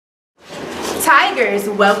Tigers.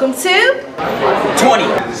 Welcome to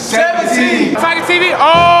 2017 Tiger TV.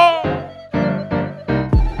 Oh!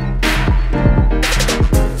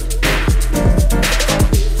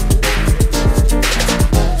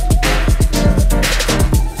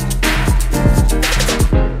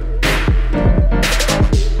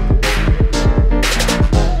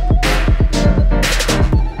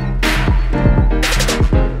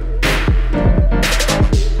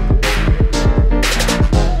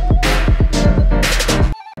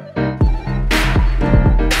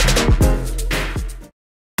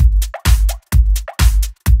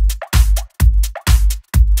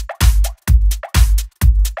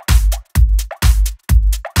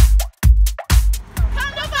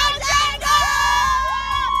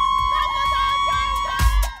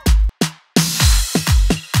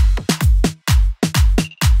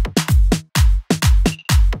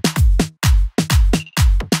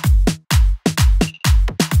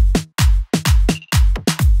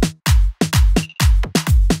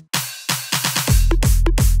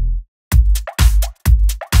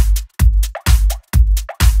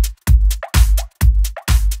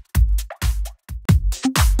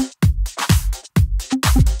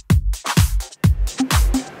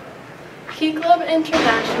 Key Club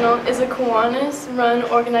International is a Kiwanis-run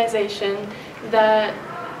organization that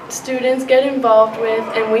students get involved with,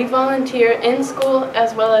 and we volunteer in school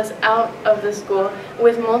as well as out of the school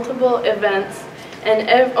with multiple events.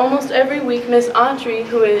 And almost every week, Ms. Autry,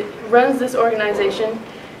 who runs this organization,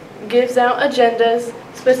 gives out agendas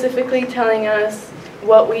specifically telling us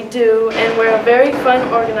what we do, and we're a very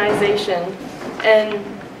fun organization. And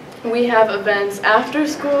we have events after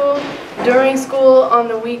school, during school, on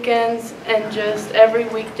the weekends, and just every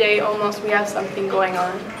weekday almost we have something going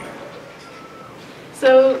on.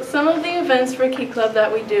 So some of the events for Key Club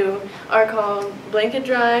that we do are called blanket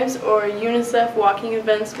drives or UNICEF walking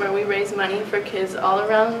events where we raise money for kids all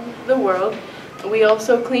around the world. We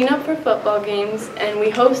also clean up for football games, and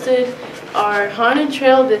we hosted our haunted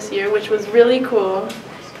trail this year, which was really cool.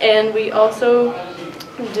 And we also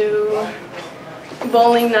do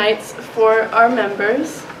bowling nights for our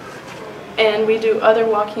members, and we do other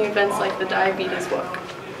walking events like the diabetes walk.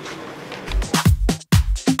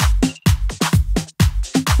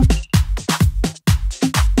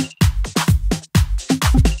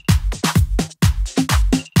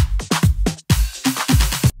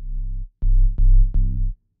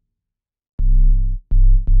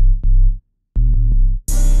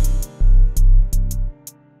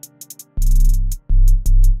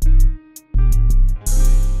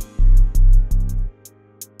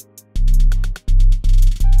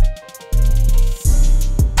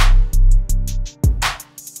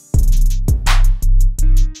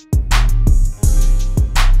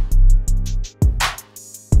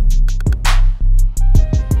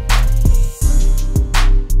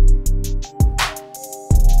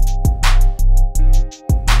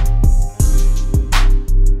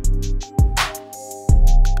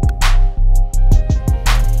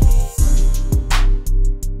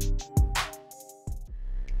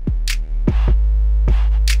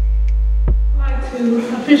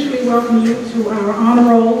 Officially welcome you to our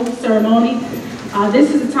honor roll ceremony.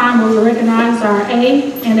 This is the time where we recognize our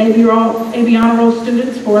A and AB honor roll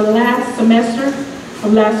students for the last semester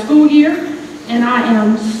of last school year, and I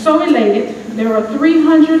am so elated. There are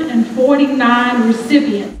 349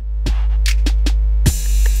 recipients.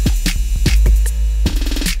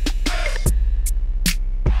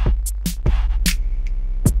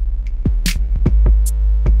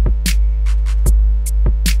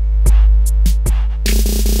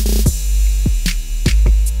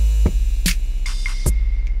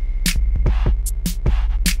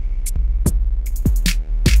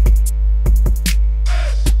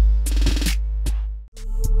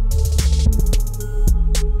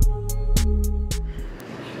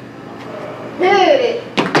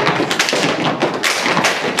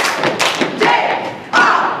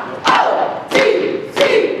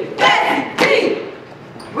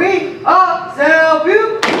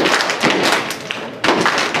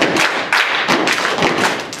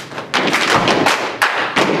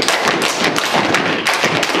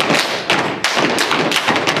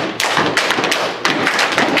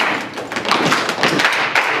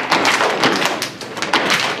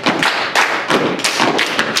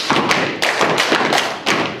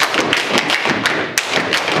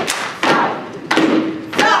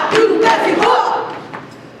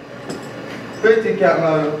 Captain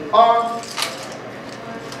Ladder arms.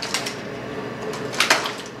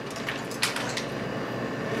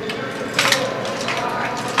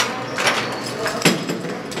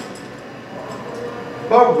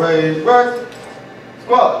 Barbara raise right.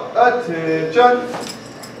 Squad, attention.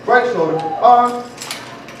 Right shoulder, arm.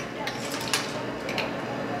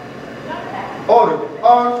 Order,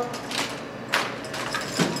 arm.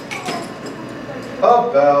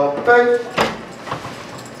 About face.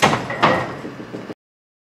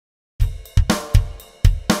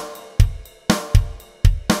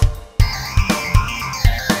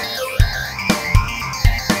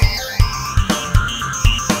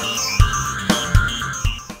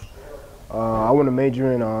 I want to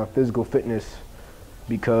major in physical fitness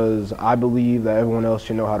because I believe that everyone else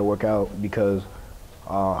should know how to work out, because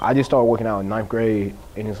I just started working out in 9th grade,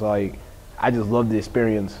 and it's like I just love the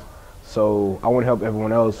experience. So I want to help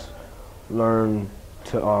everyone else learn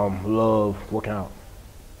to love working out.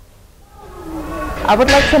 I would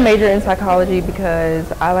like to major in psychology because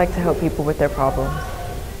I like to help people with their problems.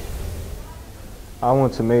 I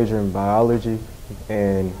want to major in biology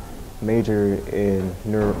and major in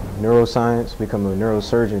neuroscience, become a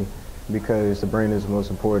neurosurgeon, because the brain is the most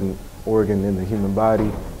important organ in the human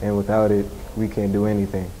body, and without it, we can't do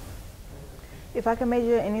anything. If I could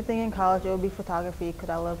major in anything in college, it would be photography, because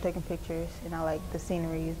I love taking pictures and I like the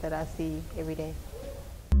sceneries that I see every day.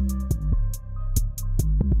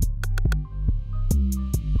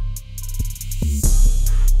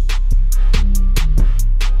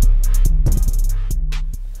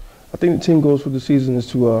 I think the team goals for the season is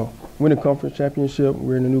to win a conference championship.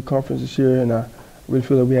 We're in a new conference this year, and I really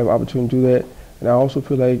feel that we have an opportunity to do that. And I also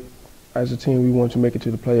feel like, as a team, we want to make it to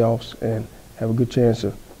the playoffs and have a good chance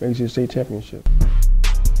of making it to the state championship.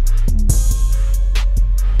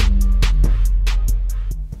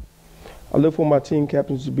 I look for my team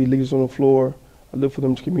captains to be leaders on the floor. I look for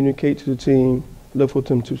them to communicate to the team. I look for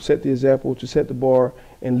them to set the example, to set the bar,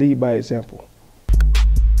 and lead by example.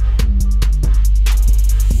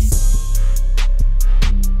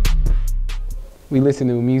 We listen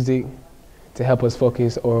to music to help us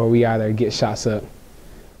focus, or we either get shots up.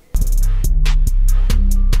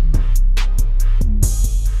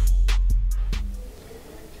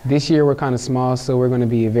 This year we're kind of small, so we're going to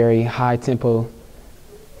be a very high tempo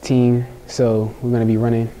team, so we're going to be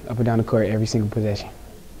running up and down the court every single possession.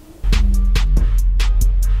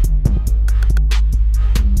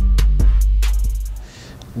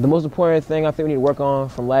 The most important thing I think we need to work on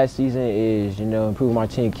from last season is, improving our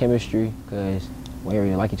team chemistry, because we didn't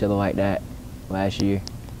really like each other like that last year.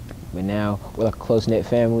 But now we're like a close-knit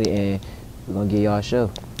family, and we're gonna give y'all a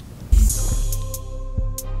show.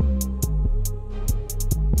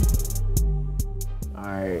 All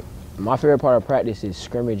right, my favorite part of practice is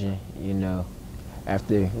scrimmaging.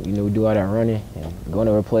 After we do all that running and going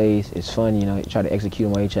over plays, it's fun. Try to execute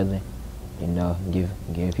them on each other.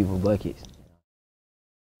 Giving people buckets.